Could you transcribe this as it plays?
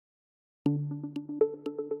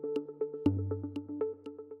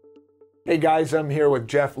Hey guys, I'm here with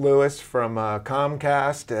Jess Lewis from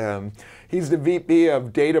Comcast. He's the VP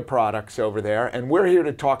of Data Products over there, and we're here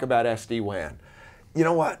to talk about SD-WAN. You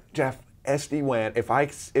know what, Jeff? SD-WAN,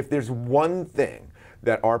 if there's one thing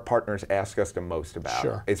that our partners ask us the most about,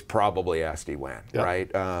 Sure. it's probably SD-WAN, Yep.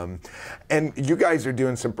 right? And you guys are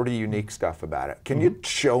doing some pretty unique stuff about it. Can you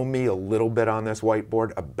show me a little bit on this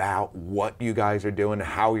whiteboard about what you guys are doing,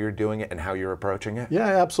 how you're doing it, and how you're approaching it? Yeah,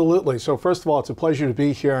 absolutely. So first of all, it's a pleasure to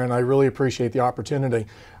be here, and I really appreciate the opportunity.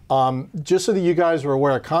 Just so that you guys are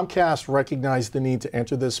aware, Comcast recognized the need to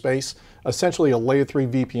enter this space, essentially a layer 3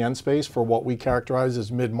 VPN space for what we characterize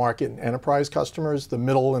as mid-market and enterprise customers, the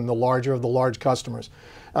middle and the larger of the large customers.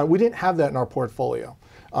 We didn't have that in our portfolio.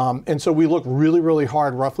 And so we looked really, really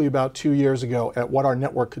hard, roughly about 2 years ago, at what our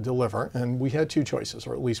network could deliver. And we had two choices,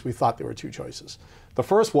 or at least we thought there were two choices. The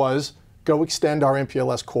first was, go extend our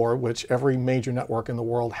MPLS core, which every major network in the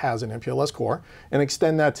world has an MPLS core, and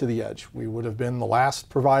extend that to the edge. We would have been the last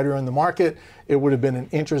provider in the market. It would have been an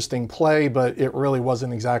interesting play, but it really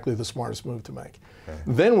wasn't exactly the smartest move to make. Okay.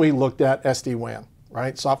 Then we looked at SD-WAN,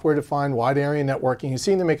 right? Software-defined wide area networking. It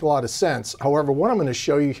seemed to make a lot of sense. However, what I'm going to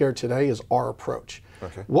show you here today is our approach.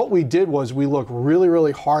 Okay. What we did was we looked really,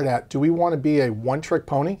 really hard at, do we want to be a one-trick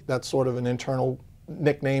pony? That's sort of an internal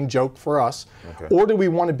nickname joke for us, or do we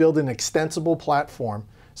want to build an extensible platform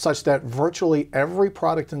such that virtually every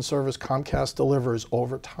product and service Comcast delivers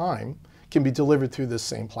over time can be delivered through this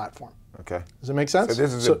same platform? Okay. Does it make sense? So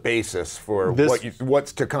this is a basis for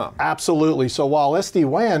what's to come. Absolutely. So while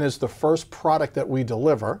SD-WAN is the first product that we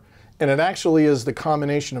deliver, and it actually is the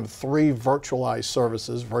combination of 3 virtualized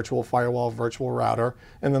services, virtual firewall, virtual router,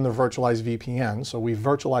 and then the virtualized VPN. So we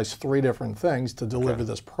virtualize 3 different things to deliver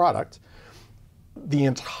this product. The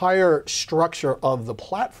entire structure of the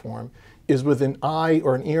platform is with an eye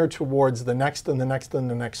or an ear towards the next and the next and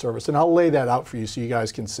the next service. And I'll lay that out for you so you guys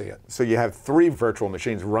can see it. So you have 3 virtual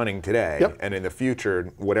machines running today, and in the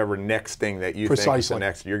future, whatever next thing that you think is the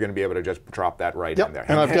next, you're going to be able to just drop that right in there.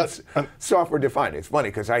 And I've got software defined. It's funny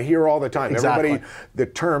because I hear all the time, everybody, the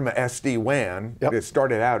term SD-WAN, it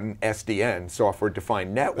started out in SDN, software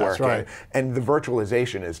defined network, and the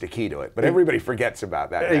virtualization is the key to it. But everybody forgets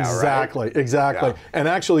about that Exactly, now, right? Exactly. Yeah. And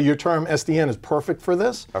actually your term SDN is perfect for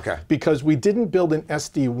this, because we didn't build an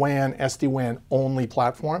SD-WAN only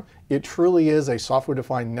platform. It truly is a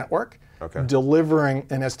software-defined network delivering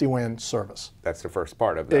an SD-WAN service. That's the first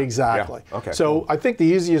part of that. Exactly. Yeah. Okay. So I think the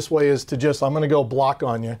easiest way is to just, I'm going to go block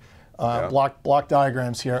on you, block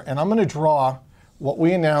diagrams here, and I'm going to draw what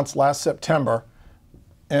we announced last September,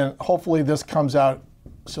 and hopefully this comes out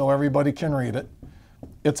so everybody can read it.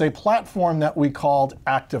 It's a platform that we called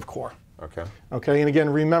ActiveCore. Okay, and again,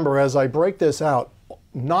 remember, as I break this out,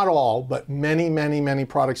 not all, but many, many, many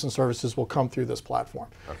products and services will come through this platform.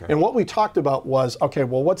 And what we talked about was, okay,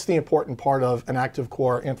 well, what's the important part of an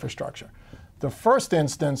ActiveCore infrastructure? The first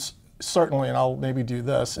instance, certainly, and I'll maybe do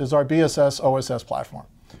this, is our BSS OSS platform.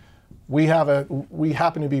 We happen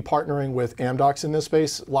to be partnering with Amdocs in this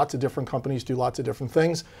space. Lots of different companies do lots of different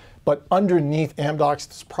things. But underneath Amdocs,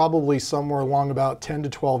 there's probably somewhere along about 10 to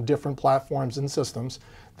 12 different platforms and systems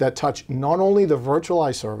that touch not only the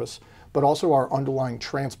virtualized service, but also our underlying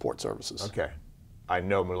transport services. Okay. I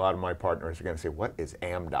know a lot of my partners are going to say, what is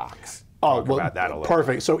Amdocs? Talk about that a little.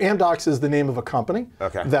 Perfect. So Amdocs is the name of a company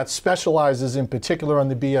that specializes in particular on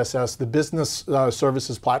the BSS, the business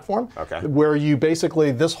services platform, where you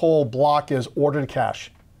basically, this whole block is order to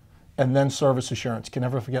cash and then service assurance. Can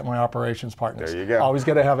never forget my operations partners. There you go. Always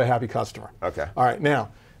got to have a happy customer. All right,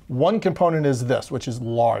 now, one component is this, which is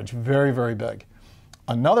large, very, very big.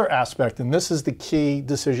 Another aspect, and this is the key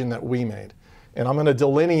decision that we made, and I'm going to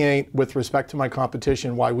delineate with respect to my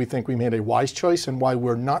competition why we think we made a wise choice and why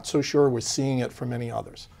we're not so sure we're seeing it for many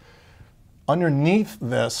others. Underneath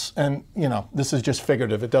this, and this is just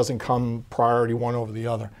figurative, it doesn't come priority one over the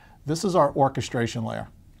other. This is our orchestration layer.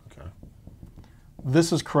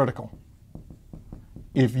 This is critical.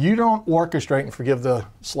 If you don't orchestrate, and forgive the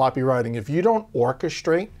sloppy writing, if you don't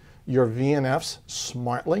orchestrate your VNFs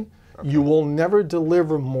smartly, you will never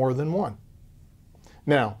deliver more than one.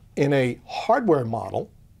 Now, in a hardware model,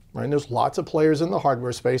 right, there's lots of players in the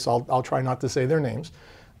hardware space, I'll try not to say their names,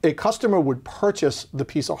 a customer would purchase the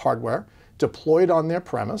piece of hardware, deploy it on their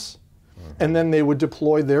premise, and then they would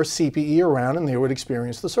deploy their CPE around and they would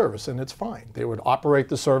experience the service, and it's fine. They would operate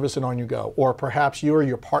the service and on you go. Or perhaps you or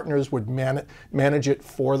your partners would manage it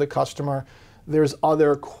for the customer. There's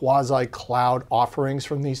other quasi-cloud offerings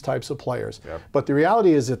from these types of players. But the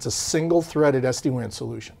reality is it's a single-threaded SD-WAN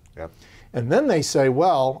solution. And then they say,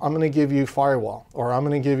 well, I'm going to give you firewall, or I'm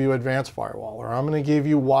going to give you advanced firewall, or I'm going to give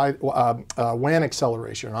you WAN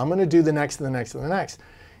acceleration, or I'm going to do the next and the next and the next.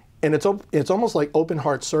 And it's almost like open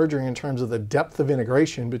heart surgery in terms of the depth of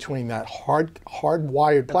integration between that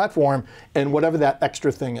hardwired platform and whatever that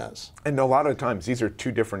extra thing is. And a lot of times these are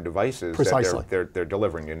two different devices Precisely. that they're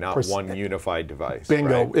delivering you, not one unified device.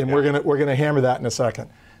 Bingo. Right? And we're gonna hammer that in a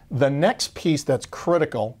second. The next piece that's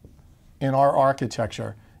critical in our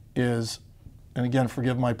architecture is, and again,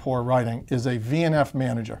 forgive my poor writing, is a VNF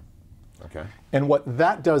manager. Okay. And what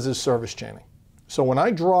that does is service chaining. So when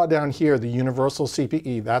I draw down here the universal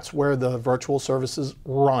CPE, that's where the virtual services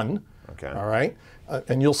run. Okay. All right.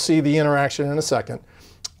 And you'll see the interaction in a second.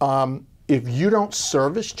 If you don't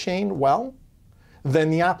service chain well, then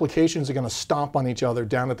the applications are going to stomp on each other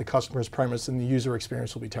down at the customer's premise, and the user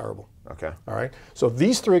experience will be terrible. Okay. All right. So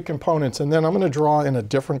these three components, and then I'm going to draw in a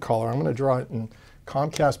different color. I'm going to draw it in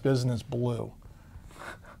Comcast Business blue.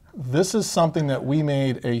 This is something that we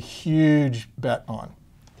made a huge bet on.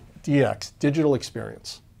 DX, digital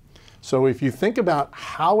experience. So if you think about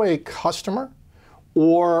how a customer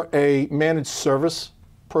or a managed service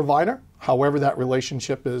provider, however that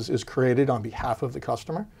relationship is created on behalf of the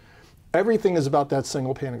customer, everything is about that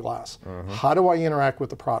single pane of glass. How do I interact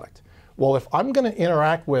with the product? Well, if I'm going to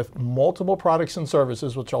interact with multiple products and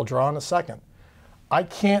services, which I'll draw in a second, I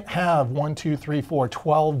can't have 1, 2, 3, 4,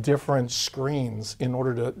 12 different screens in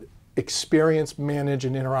order to experience, manage,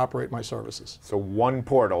 and interoperate my services. So one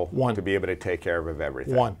portal to be able to take care of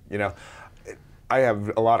everything. One. You know, I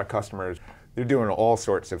have a lot of customers. They're doing all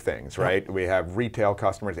sorts of things, right? We have retail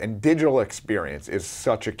customers, and digital experience is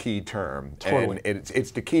such a key term. Totally. And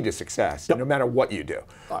it's the key to success, no matter what you do,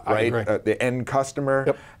 right? I agree. The end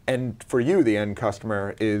customer, and for you, the end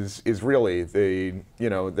customer is really the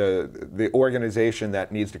organization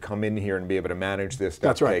that needs to come in here and be able to manage this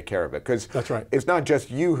stuff, take care of it. Because it's not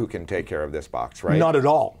just you who can take care of this box, right? Not at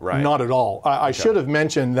all. Right. Not at all. I should have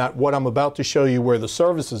mentioned that what I'm about to show you where the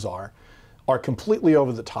services are completely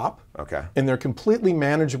over the top. Okay. And they're completely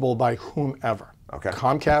manageable by whomever. Okay.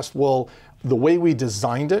 Comcast will, the way we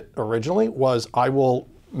designed it originally was I will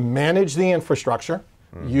manage the infrastructure.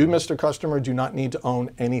 You, Mr. Customer, do not need to own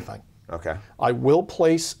anything. Okay. I will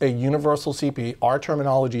place a universal CPE. Our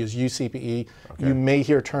terminology is UCPE. Okay. You may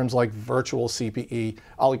hear terms like virtual CPE.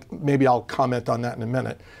 Maybe I'll comment on that in a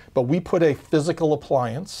minute. But we put a physical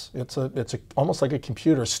appliance. It's almost like a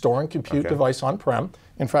computer, store and compute device on-prem.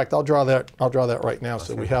 In fact, I'll draw that right now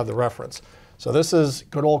so we have the reference. So this is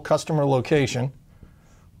good old customer location.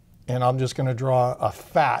 And I'm just going to draw a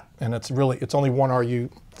FAT, and it's only 1 RU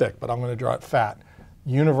thick, but I'm going to draw it FAT.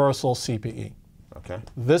 Universal CPE. Okay.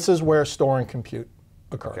 This is where store and compute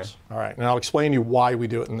occurs. All right, and I'll explain to you why we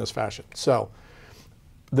do it in this fashion. So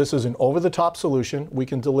this is an over-the-top solution. We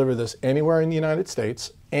can deliver this anywhere in the United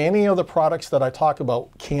States. Any of the products that I talk about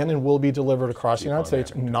can and will be delivered across the United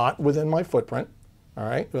States, not within my footprint, all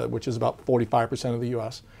right, which is about 45% of the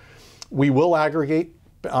US. We will aggregate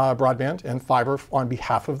broadband and fiber on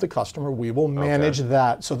behalf of the customer. We will manage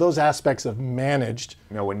that. So those aspects of managed.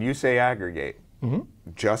 Now, when you say aggregate,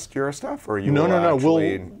 just your stuff, or you will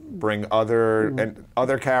actually bring other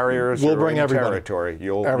carriers we'll or bring territory?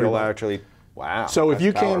 You'll actually, wow. So if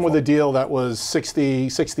you came with a deal that was 60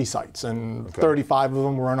 sites and 35 of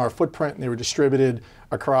them were on our footprint and they were distributed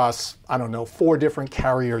across, I don't know, 4 different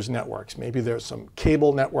carriers' networks. Maybe there's some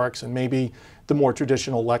cable networks and maybe the more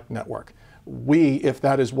traditional LEC network. If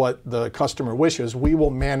that is what the customer wishes, we will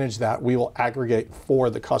manage that. We will aggregate for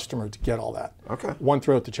the customer to get all that. Okay. One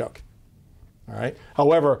throat to choke. All right.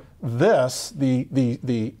 However,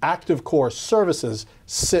 the active core services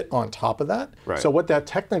sit on top of that. Right. So what that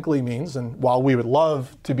technically means, and while we would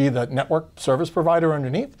love to be the network service provider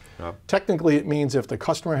underneath, technically it means if the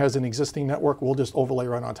customer has an existing network, we'll just overlay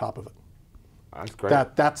right on top of it. That's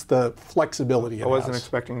great. That's the flexibility. I wasn't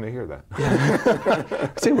expecting to hear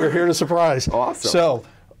that. See, we're here to surprise. Awesome. So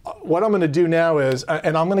what I'm going to do now is,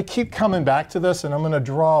 and I'm going to keep coming back to this, and I'm going to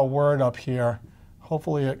draw a word up here.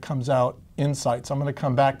 Hopefully it comes out. Insights. I'm going to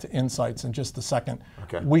come back to insights in just a second.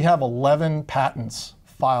 Okay. We have 11 patents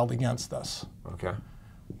filed against this. Okay.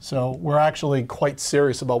 So we're actually quite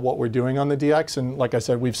serious about what we're doing on the DX, and like I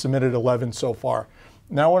said, we've submitted 11 so far.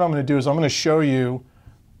 Now what I'm going to do is I'm going to show you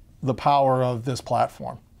the power of this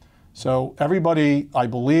platform. So everybody, I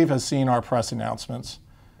believe, has seen our press announcements.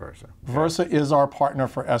 Versa is our partner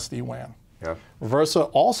for SD-WAN. Yeah. Versa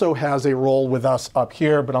also has a role with us up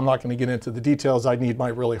here, but I'm not going to get into the details. I need my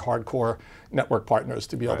really hardcore network partners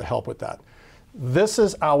to be able to help with that. This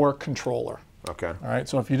is our controller. Okay. All right,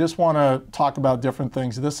 so if you just want to talk about different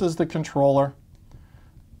things, this is the controller.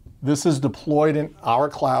 This is deployed in our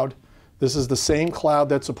cloud. This is the same cloud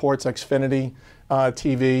that supports Xfinity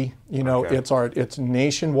TV. You know, it's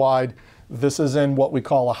nationwide. This is in what we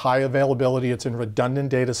call a high availability. It's in redundant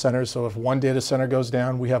data centers. So if one data center goes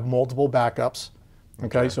down, we have multiple backups.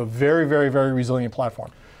 Okay, so very, very, very resilient platform.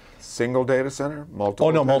 Single data center? Multiple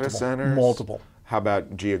Oh no, data multiple. centers? Multiple. How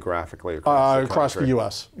about geographically across the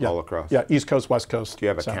U.S. Yeah. All across? Yeah, East Coast, West Coast. Do you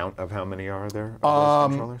have a count of how many are there of those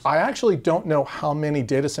controllers? I actually don't know how many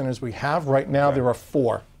data centers we have. Right now there are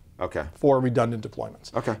 4. Okay. 4 redundant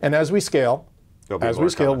deployments. Okay. And as we scale,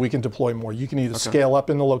 coming. we can deploy more. You can either scale up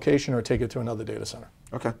in the location or take it to another data center.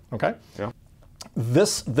 Okay. Okay? Yeah.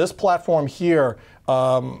 This platform here,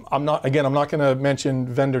 I'm not going to mention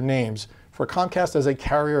vendor names. For Comcast as a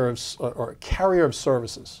carrier of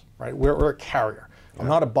services, right? We're a carrier. I'm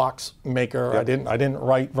not a box maker. Yep. I didn't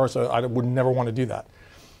write Versa. I would never want to do that.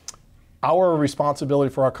 Our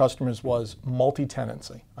responsibility for our customers was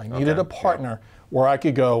multi-tenancy. I needed a partner where I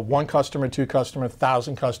could go 1 customer, 2 customers,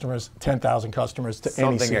 1,000 customers, 10,000 customers to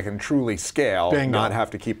any Something that can truly scale, Bingo. not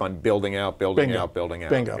have to keep on building out. Bingo.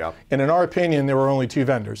 Yep. And in our opinion, there were only 2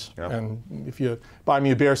 vendors. Yep. And if you buy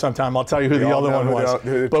me a beer sometime, I'll tell you who the all other know one who was.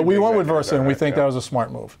 the But two we big went with vendors Versa, are, and we right? think that was a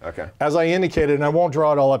smart move. Okay. As I indicated, and I won't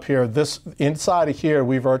draw it all up here, this inside of here,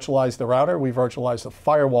 we virtualized the router, we virtualized the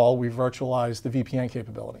firewall, we virtualized the VPN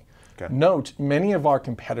capability. Okay. Note, many of our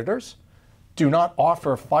competitors do not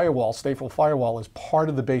offer firewall, stateful firewall, as part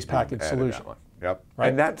of the base package solution. Yep.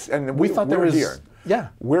 Right? And we thought there was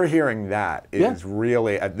we're hearing that is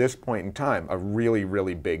really, at this point in time, a really,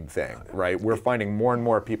 really big thing, right? We're finding more and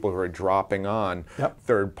more people who are dropping on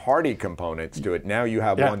third-party components to it. Now you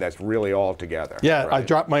have one that's really all together. Yeah, right? I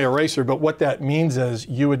dropped my eraser, but what that means is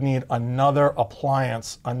you would need another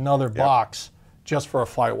appliance, another box, just for a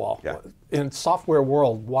firewall. Yeah. In software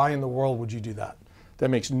world, why in the world would you do that? That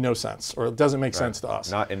makes no sense, or it doesn't make sense to us.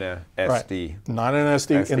 Not in a SD. Not in an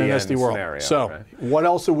SD, in an SD world. Scenario, so, what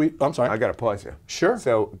else are we? I'm sorry. I got to pause you. Sure.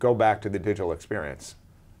 So go back to the digital experience.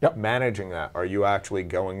 Yep. Managing that, are you actually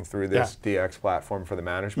going through this DX platform for the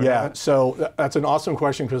management? Yeah. Of it? So that's an awesome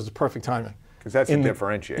question because it's perfect timing. Because that's a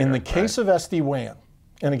differentiator. In the case of SD-WAN,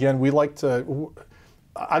 and again, we like to.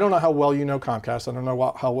 I don't know how well you know Comcast. I don't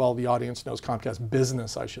know how well the audience knows Comcast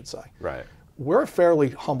Business, I should say. Right. We're a fairly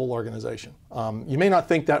humble organization. You may not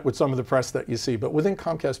think that with some of the press that you see, but within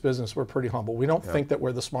Comcast Business, we're pretty humble. We don't think that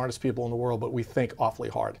we're the smartest people in the world, but we think awfully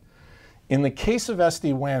hard. In the case of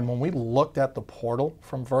SD-WAN, when we looked at the portal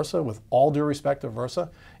from Versa, with all due respect to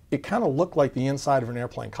Versa, it kind of looked like the inside of an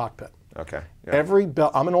airplane cockpit. Okay. Yeah.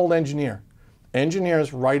 I'm an old engineer.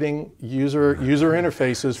 Engineers writing user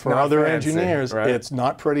interfaces for other engineers, right? It's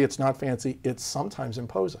not pretty, it's not fancy, it's sometimes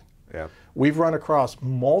imposing. Yeah. We've run across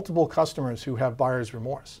multiple customers who have buyer's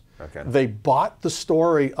remorse. Okay. They bought the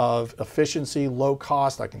story of efficiency, low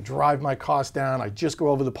cost, I can drive my cost down, I just go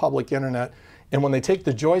over the public internet, and when they take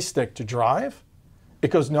the joystick to drive,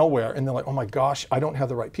 it goes nowhere, and they're like, oh my gosh, I don't have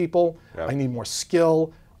the right people, I need more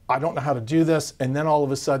skill, I don't know how to do this, and then all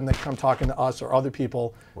of a sudden they come talking to us or other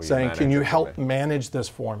people saying, can you help manage this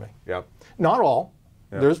for me? Yep. Not all.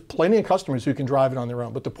 There's plenty of customers who can drive it on their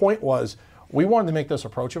own, but the point was, we wanted to make this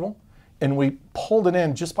approachable, and we pulled it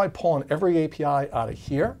in just by pulling every API out of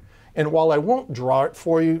here. And while I won't draw it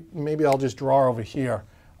for you, maybe I'll just draw over here.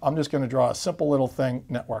 I'm just going to draw a simple little thing,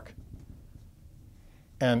 network.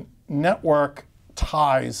 And network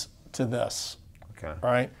ties to this, all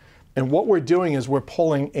right? And what we're doing is we're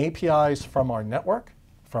pulling APIs from our network,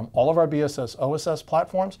 from all of our BSS, OSS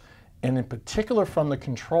platforms, and in particular from the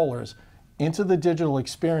controllers into the digital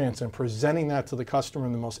experience and presenting that to the customer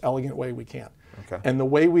in the most elegant way we can. Okay. And the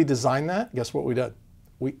way we designed that, guess what we did?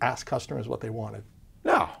 We asked customers what they wanted.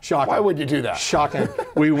 No. Shocking. Why would you do that? Shocking.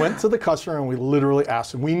 We went to the customer and we literally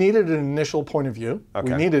asked them. We needed an initial point of view.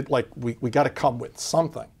 Okay. We needed, we got to come with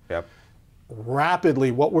something. Yep. Rapidly,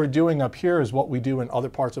 what we're doing up here is what we do in other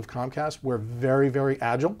parts of Comcast. We're very, very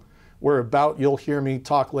agile. You'll hear me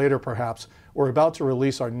talk later perhaps, we're about to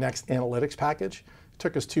release our next analytics package. It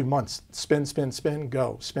took us 2 months. Spin, spin, spin,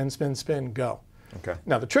 go. Spin, spin, spin, go. Okay.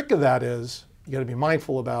 Now the trick of that is you got to be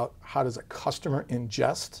mindful about how does a customer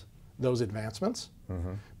ingest those advancements.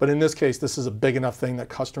 But in this case, this is a big enough thing that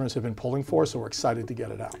customers have been pulling for, so we're excited to get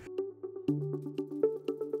it out.